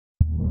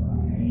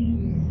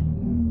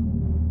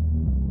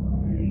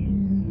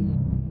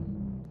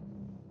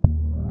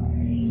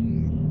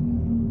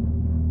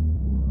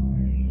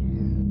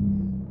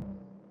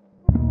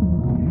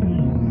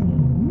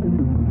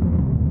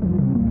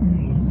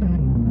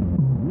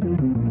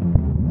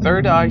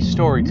Third Eye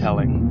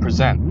Storytelling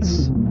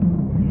presents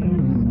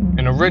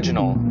an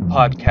original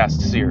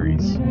podcast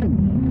series.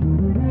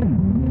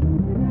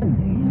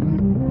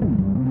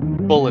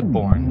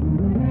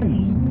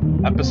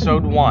 Bulletborn,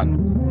 Episode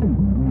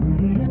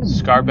 1,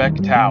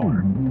 Scarbek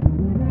Tower.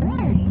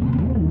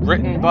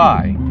 Written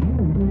by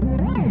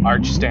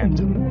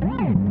Stanton.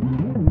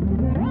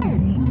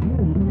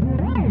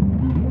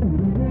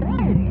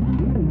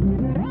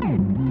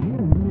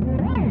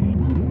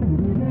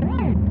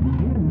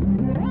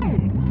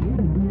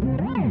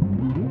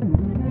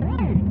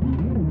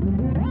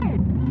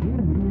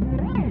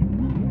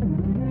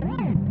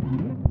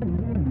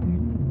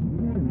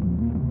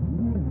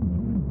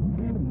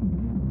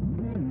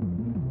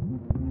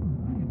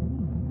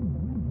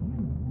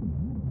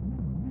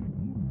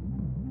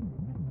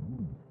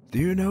 Do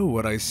you know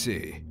what I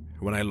see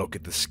when I look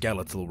at the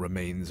skeletal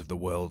remains of the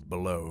world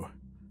below?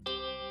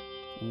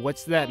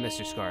 What's that,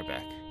 Mr.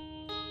 Scarbek?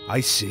 I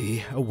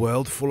see a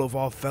world full of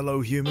our fellow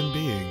human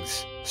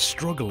beings,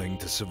 struggling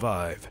to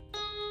survive.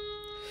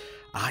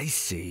 I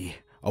see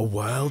a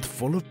world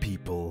full of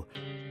people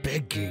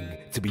begging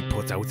to be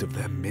put out of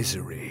their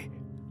misery.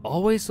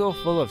 Always so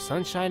full of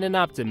sunshine and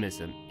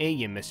optimism, ain't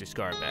you, Mr.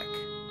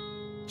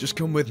 Scarbek? Just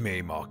come with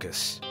me,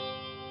 Markus.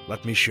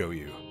 Let me show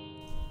you.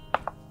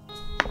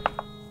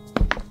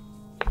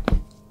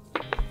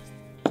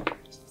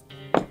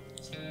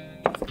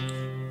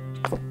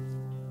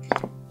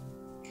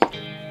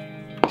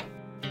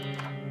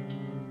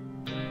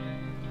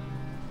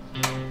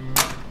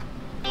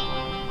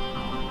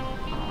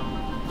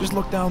 Just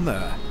look down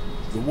there.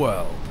 The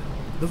world.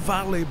 The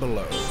valley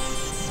below.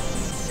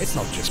 It's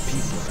not just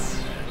people down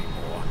there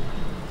anymore.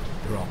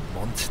 There are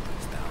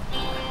monsters down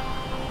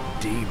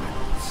there.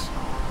 Demons.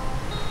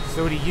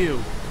 So do you.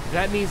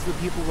 That means the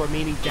people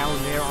remaining down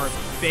there are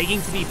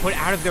begging to be put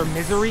out of their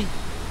misery?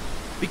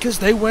 Because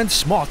they weren't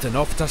smart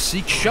enough to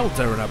seek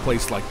shelter in a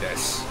place like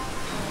this.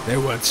 They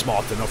weren't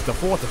smart enough to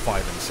fortify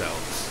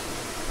themselves.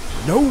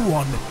 No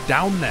one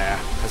down there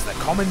has the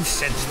common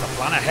sense to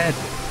plan ahead,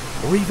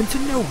 or even to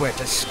know where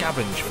to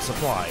scavenge for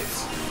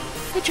supplies.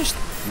 They just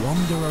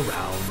wander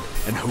around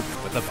and hope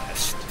for the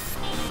best.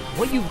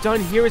 What you've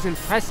done here is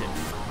impressive,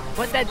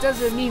 but that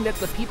doesn't mean that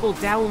the people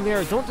down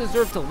there don't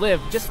deserve to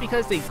live just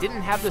because they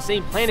didn't have the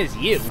same plan as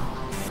you.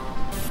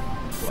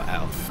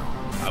 Well,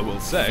 I will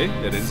say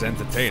it is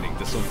entertaining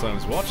to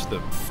sometimes watch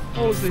them,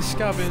 all as they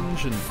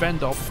scavenge and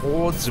fend off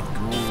hordes of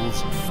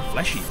ghouls and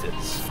flesh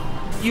eaters.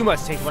 You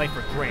must take life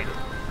for granted,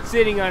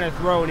 sitting on a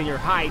throne in your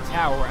high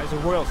tower as a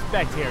royal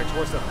spectator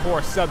towards the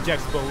poor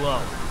subjects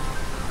below.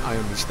 I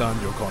understand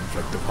your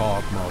conflict of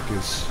heart,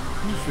 Markus.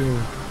 You feel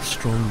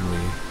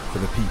strongly for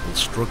the people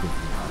struggling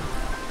now.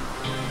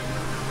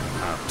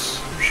 Perhaps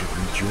you should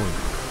rejoin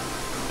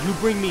them. You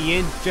bring me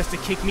in just to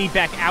kick me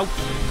back out?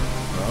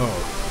 Oh,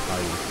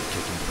 I won't be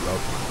kicking you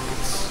out,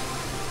 Markus.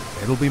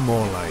 It'll be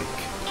more like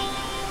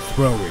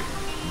throwing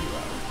you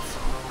out.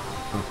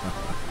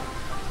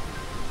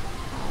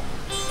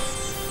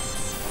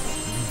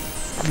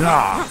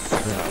 Ah!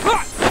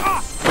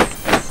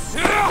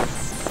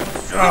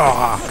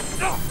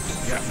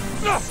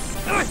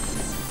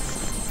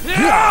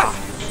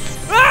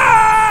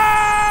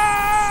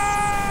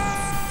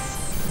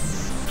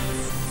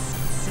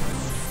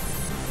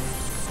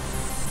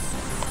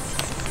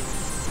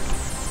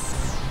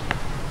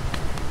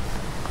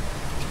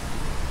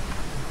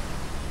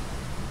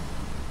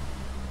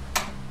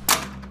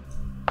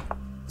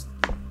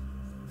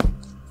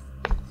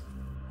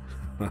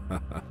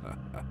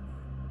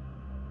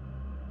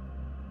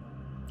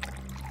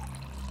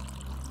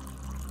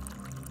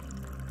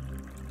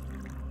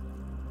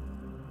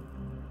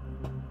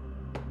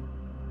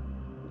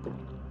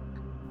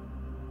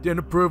 Didn't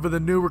approve of the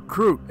new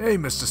recruit, hey,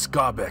 Mr.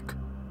 Scarbek?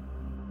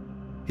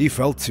 He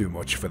felt too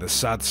much for the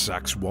sad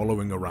sacks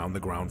wallowing around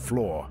the ground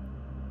floor.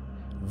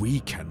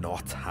 We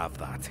cannot have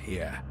that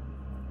here.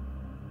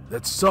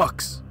 That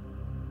sucks.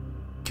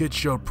 Kid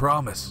showed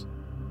promise.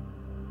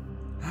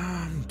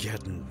 I'm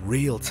getting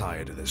real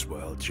tired of this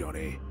world,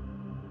 Johnny.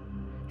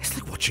 It's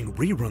like watching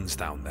reruns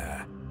down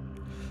there.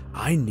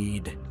 I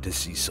need to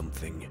see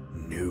something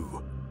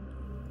new.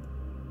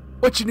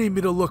 What you need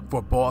me to look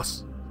for,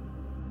 boss?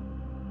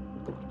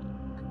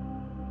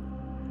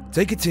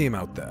 Take a team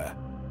out there.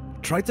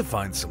 Try to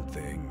find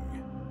something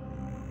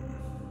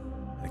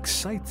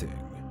exciting.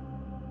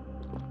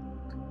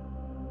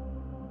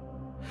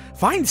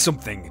 Find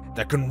something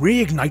that can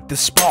reignite the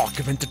spark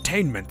of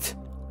entertainment.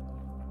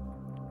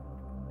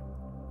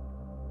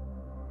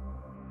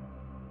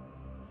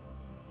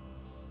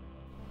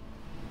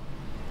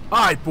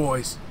 Alright,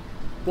 boys.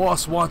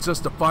 Boss wants us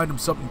to find him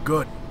something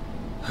good.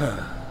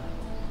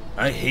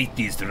 I hate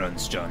these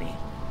runs, Johnny.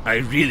 I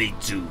really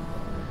do.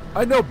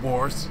 I know,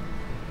 Boris.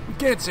 We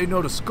can't say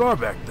no to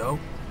Scarbek, though.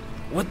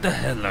 What the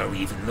hell are we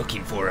even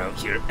looking for out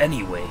here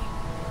anyway?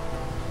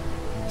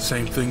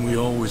 Same thing we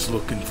always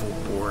looking for,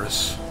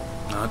 Boris.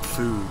 Not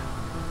food,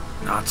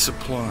 not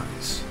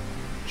supplies.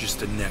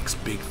 Just the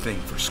next big thing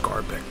for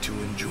Scarbek to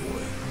enjoy.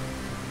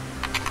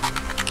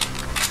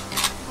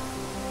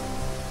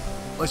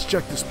 let's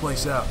check this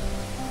place out.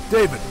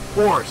 David,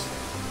 Boris,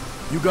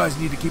 you guys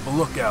need to keep a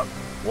lookout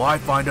while I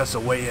find us a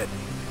way in.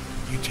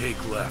 You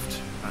take left,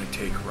 I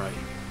take right.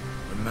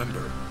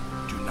 Remember,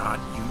 do not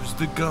use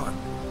the gun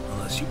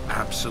unless you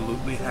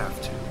absolutely have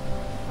to.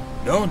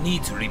 No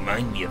need to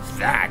remind me of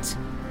that.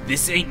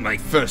 This ain't my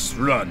first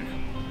run.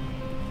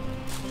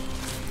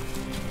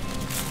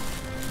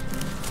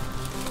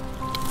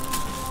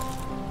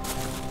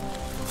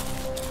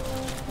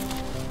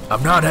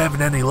 I'm not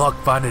having any luck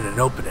finding an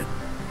opening.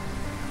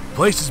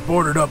 Place is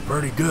boarded up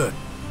pretty good.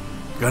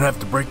 Gonna have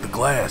to break the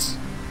glass.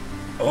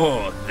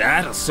 Oh,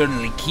 that'll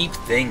certainly keep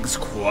things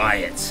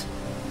quiet.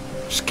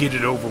 Just get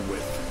it over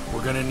with.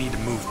 We're gonna need to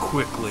move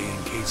quickly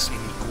in case any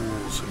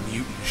ghouls or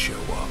mutants show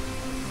up.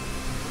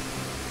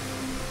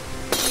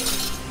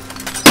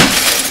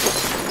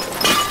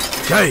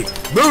 Hey,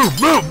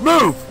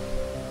 move!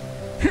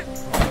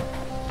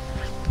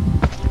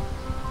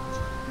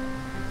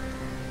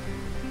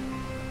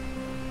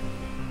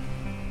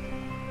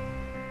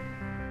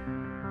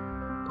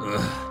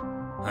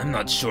 I'm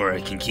not sure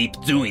I can keep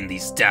doing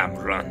these damn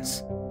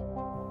runs.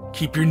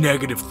 Keep your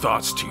negative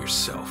thoughts to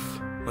yourself.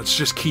 Let's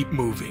just keep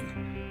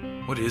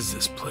moving. What is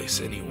this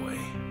place anyway?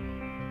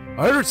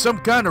 I heard some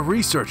kind of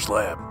research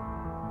lab.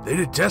 They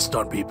did tests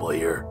on people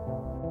here.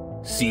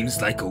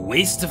 Seems like a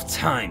waste of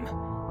time.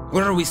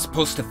 What are we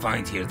supposed to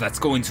find here that's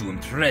going to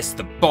impress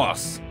the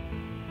boss?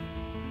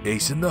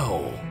 Ace in the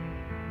hole.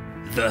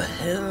 The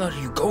hell are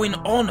you going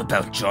on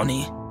about,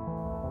 Johnny?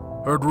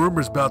 Heard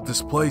rumors about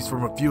this place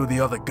from a few of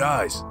the other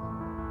guys.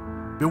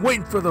 Been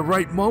waiting for the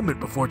right moment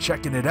before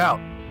checking it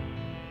out.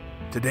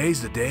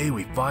 Today's the day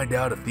we find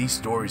out if these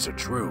stories are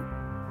true.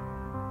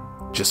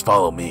 Just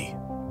follow me.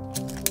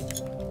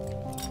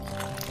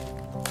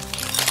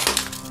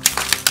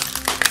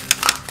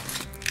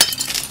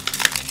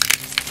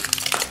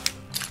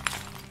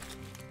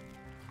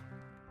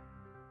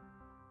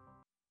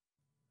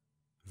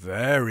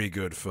 Very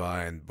good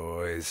find,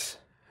 boys.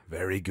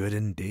 Very good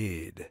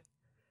indeed.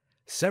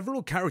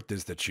 Several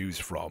characters to choose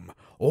from,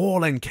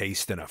 all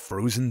encased in a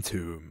frozen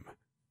tomb.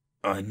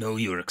 I know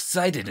you're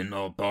excited and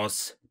all,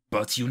 boss,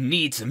 but you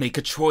need to make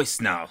a choice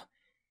now.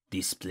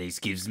 This place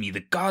gives me the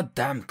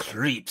goddamn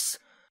creeps.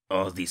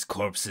 All these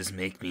corpses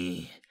make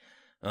me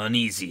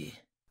uneasy.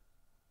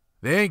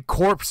 They ain't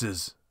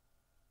corpses.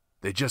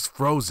 They just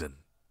frozen.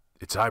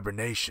 It's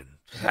hibernation.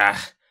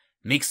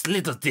 Makes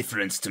little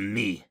difference to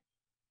me.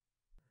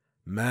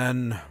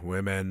 Men,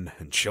 women,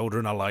 and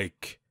children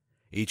alike,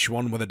 each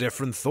one with a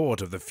different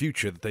thought of the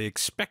future that they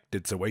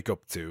expected to wake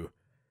up to.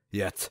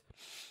 Yet,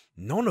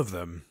 none of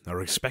them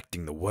are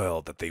expecting the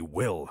world that they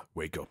will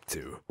wake up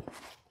to.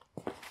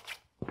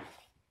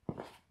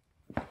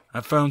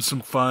 I found some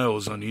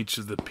files on each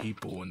of the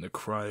people in the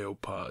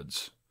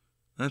cryopods.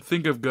 I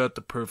think I've got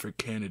the perfect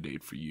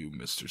candidate for you,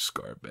 Mr.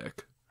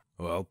 Scarbek.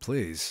 Well,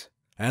 please,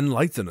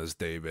 enlighten us,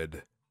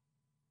 David.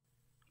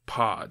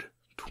 Pod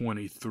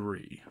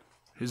 23.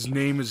 His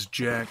name is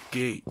Jack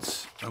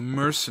Gates, a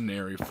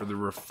mercenary for the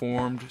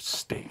Reformed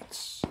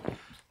States.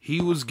 He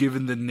was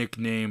given the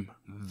nickname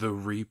The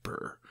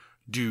Reaper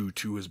due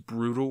to his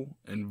brutal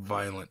and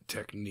violent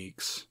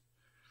techniques.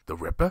 The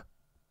Ripper?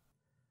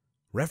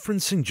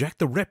 Referencing Jack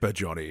the Ripper,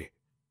 Johnny.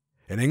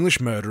 An English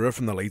murderer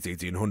from the late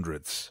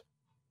 1800s.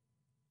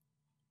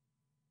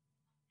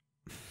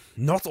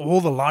 Not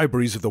all the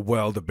libraries of the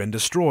world have been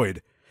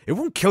destroyed. It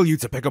won't kill you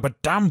to pick up a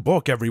damn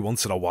book every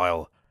once in a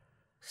while.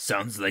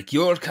 Sounds like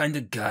your kind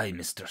of guy,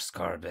 Mr.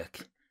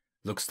 Scarbek.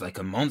 Looks like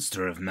a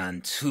monster of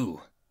man, too.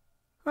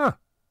 Huh.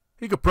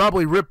 He could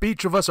probably rip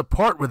each of us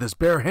apart with his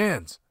bare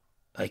hands.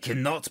 I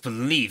cannot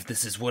believe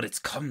this is what it's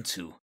come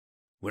to.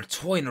 We're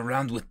toying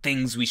around with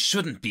things we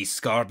shouldn't be,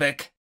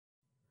 Scarbek.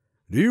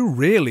 Do you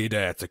really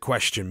dare to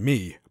question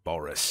me,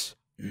 Boris?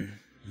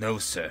 No,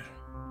 sir.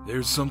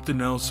 There's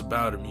something else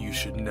about him you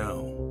should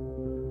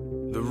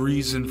know. The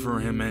reason for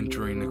him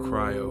entering the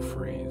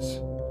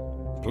cryo-freeze.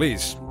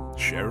 Please,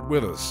 share it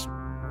with us.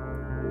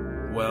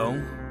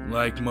 Well,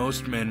 like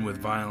most men with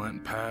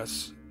violent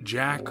pasts,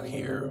 Jack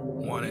here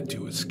wanted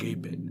to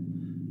escape it.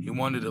 He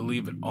wanted to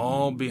leave it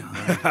all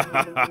behind.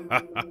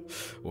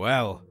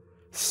 Well,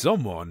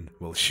 someone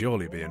will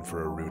surely be in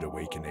for a rude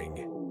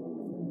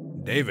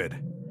awakening.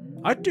 David,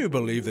 I do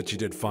believe that you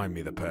did find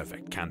me the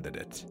perfect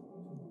candidate.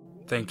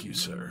 Thank you,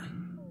 sir.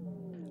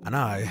 And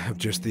I have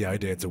just the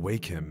idea to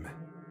wake him.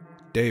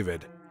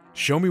 David,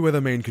 show me where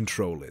the main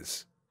control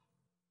is.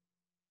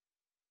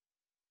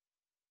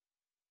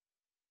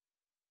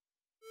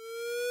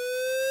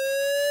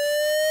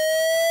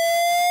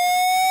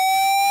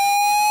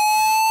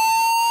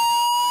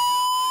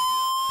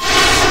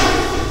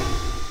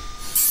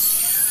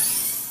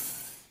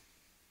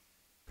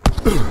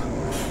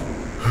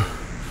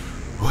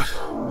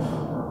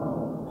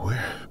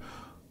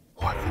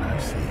 What can I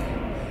see?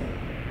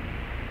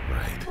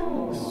 Right,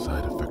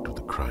 side effect of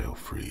the cryo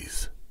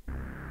freeze.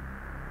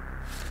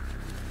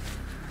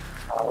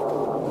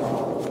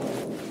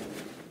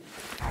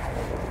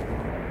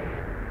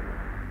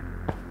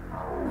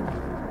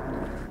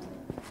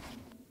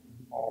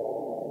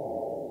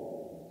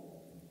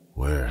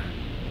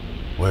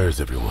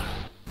 Where's everyone?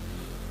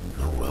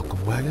 No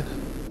welcome wagon?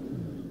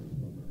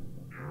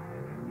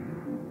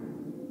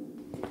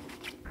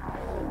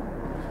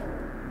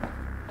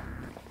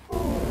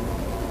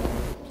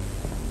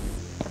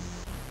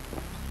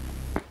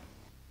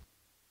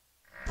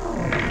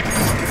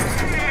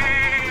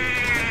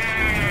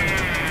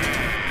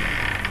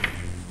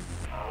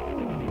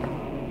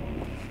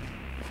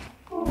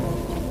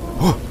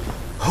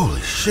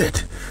 Holy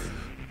shit!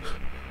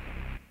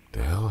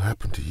 The hell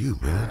happened to you,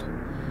 man?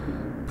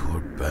 Poor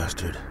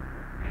bastard.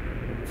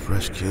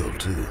 Fresh kill,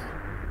 too.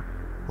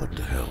 What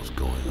the hell's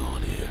going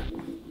on here?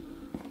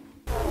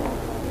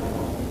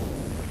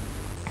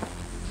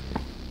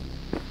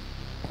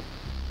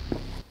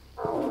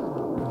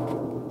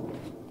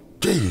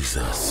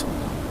 Jesus!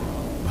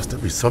 Must there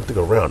be something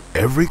around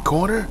every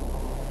corner?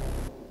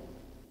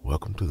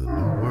 Welcome to the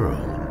new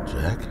world,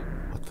 Jack.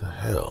 What the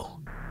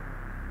hell?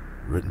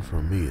 Written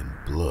for me in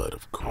blood,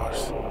 of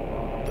course.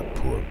 The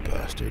poor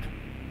bastard.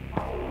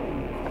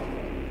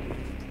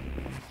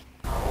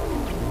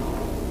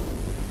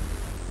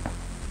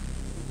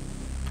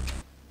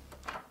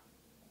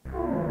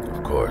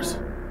 Of course.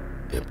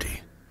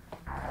 Empty.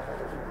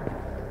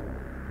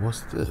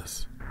 What's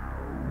this?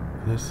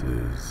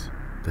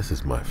 This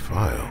is my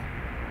file.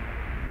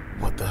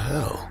 What the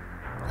hell?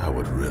 I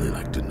would really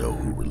like to know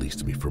who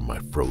released me from my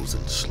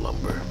frozen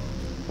slumber.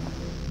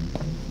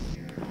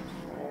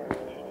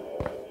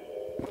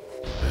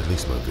 At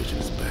least my vision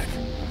is back.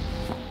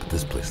 But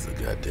this place is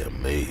a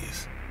goddamn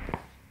maze.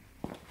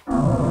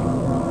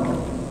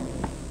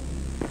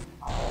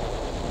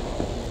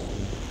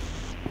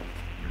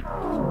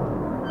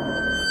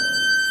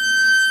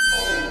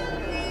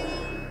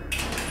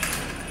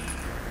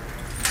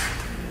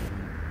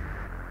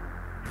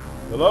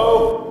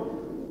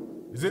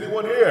 Hello? Is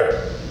anyone here?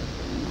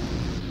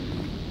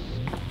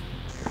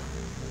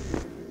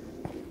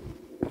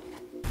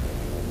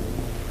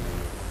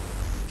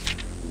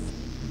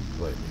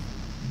 Wait.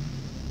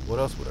 What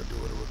else would I do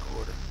with a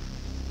recorder?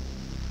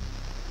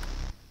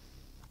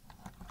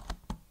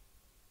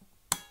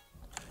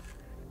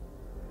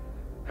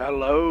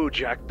 Hello,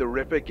 Jack the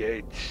Ripper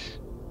Gates.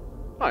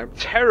 I'm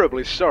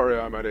terribly sorry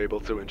I'm unable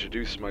to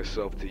introduce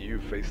myself to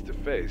you face to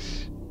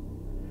face.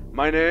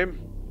 My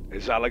name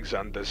is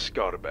Alexander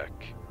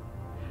Scarbek.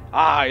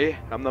 I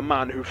am the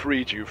man who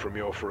freed you from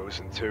your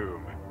frozen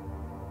tomb.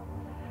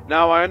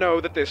 Now I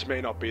know that this may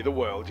not be the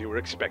world you were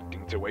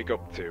expecting to wake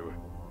up to,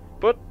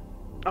 but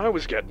I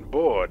was getting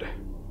bored.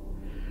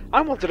 I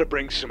wanted to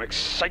bring some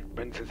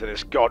excitement into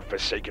this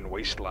godforsaken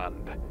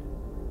wasteland.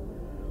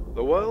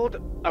 The world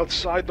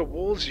outside the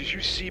walls as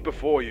you see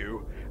before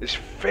you is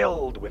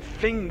filled with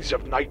things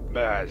of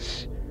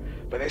nightmares.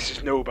 But this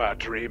is no bad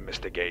dream,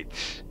 Mr.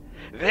 Gates.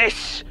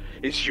 This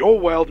is your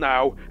world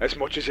now as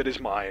much as it is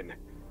mine.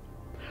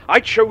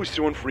 I chose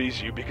to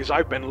unfreeze you because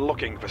I've been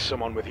looking for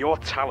someone with your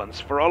talents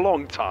for a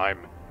long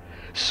time.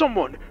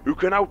 Someone who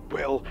can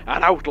outwill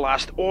and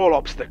outlast all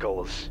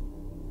obstacles.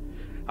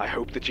 I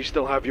hope that you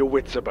still have your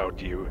wits about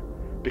you,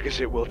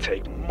 because it will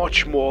take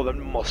much more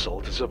than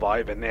muscle to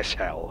survive in this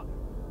hell.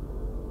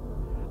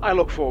 I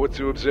look forward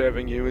to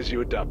observing you as you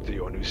adapt to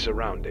your new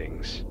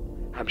surroundings.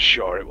 I'm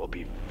sure it will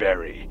be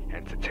very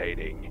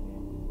entertaining.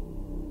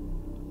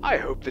 I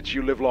hope that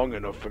you live long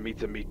enough for me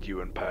to meet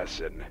you in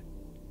person.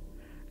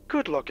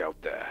 Good luck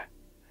out there,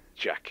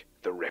 Jack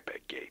the Ripper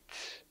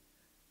Gates.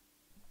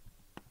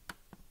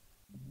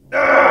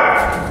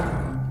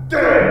 Damn!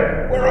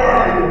 Where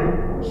are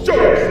you? Show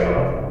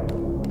yourself!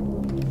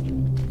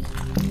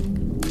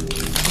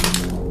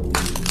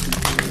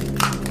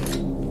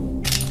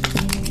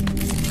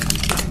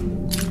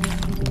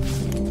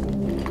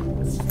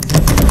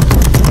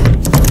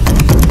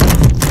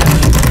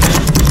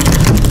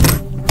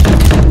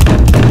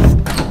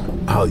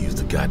 I'll use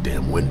the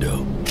goddamn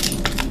window.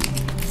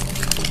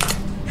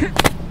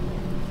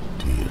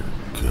 Dear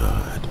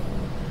God.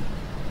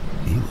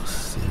 He was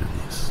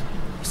serious.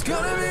 It's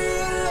gonna be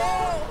a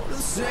Lord, a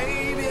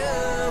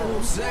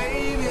Savior,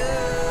 Savior.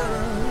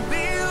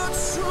 Be your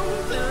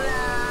truth and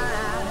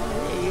light.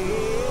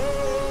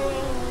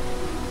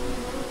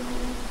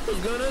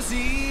 Who's gonna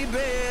see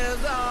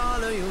past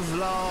all of your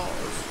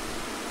flaws?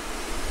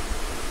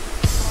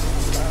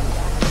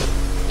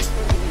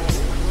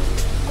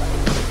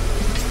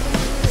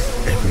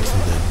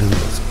 Everything I knew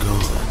was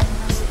gone.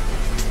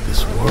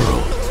 This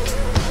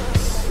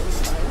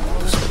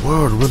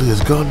world really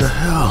has gone to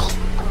hell.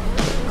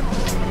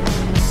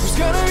 It's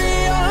gonna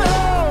be a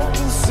Lord, a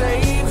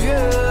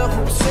Savior,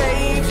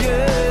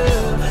 Savior.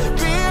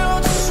 Be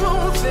your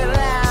truth and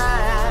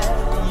light.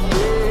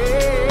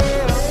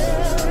 Yeah.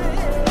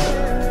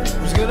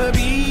 Who's gonna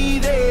be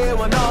there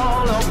when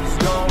all hope is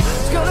gone?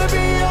 It's gonna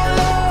be a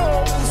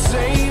Lord, a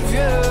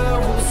Savior,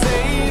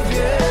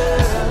 Savior.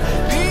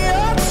 Be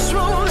your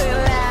truth and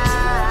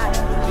light.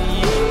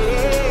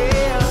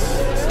 Yeah.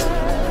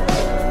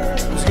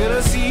 Who's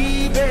gonna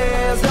see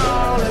past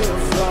all of your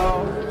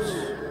flaws?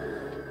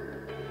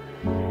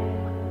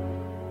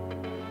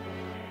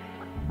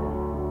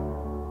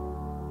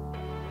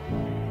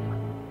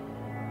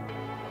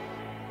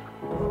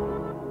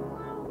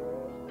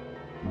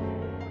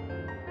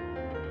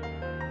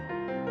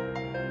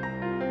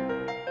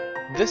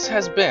 This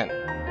has been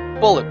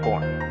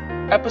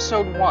Bulletborn,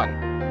 Episode 1,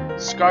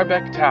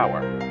 Scarbek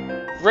Tower,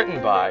 written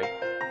by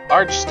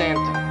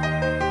Stanton.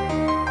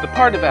 The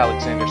part of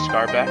Alexander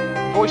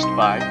Scarbek, voiced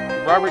by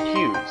Robert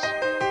Hughes.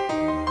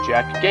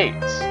 Jack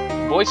Gates,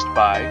 voiced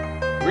by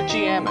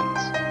Richie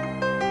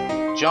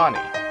Ammons. Johnny,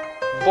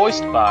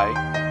 voiced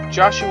by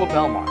Joshua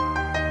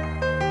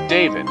Belmonte.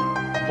 David,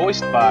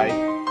 voiced by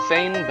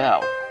Thayne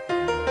Bell.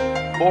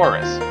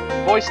 Boris,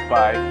 voiced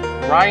by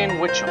Ryan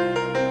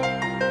Wicheal.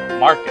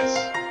 Markus,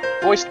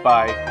 voiced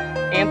by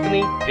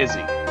Anthony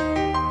Izzi.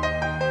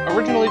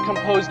 Originally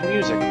composed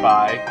music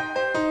by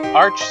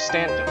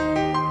Stanton.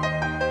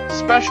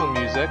 Special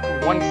music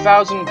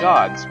 1000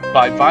 Gods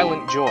by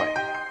Violent Joy.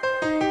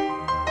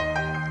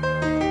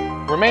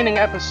 Remaining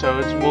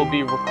episodes will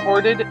be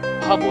recorded,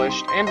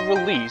 published, and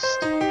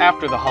released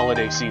after the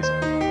holiday season.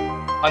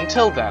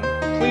 Until then,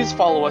 please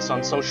follow us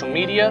on social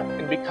media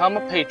and become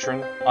a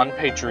patron on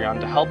Patreon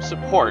to help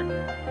support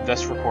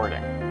this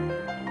recording.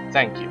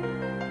 Thank you.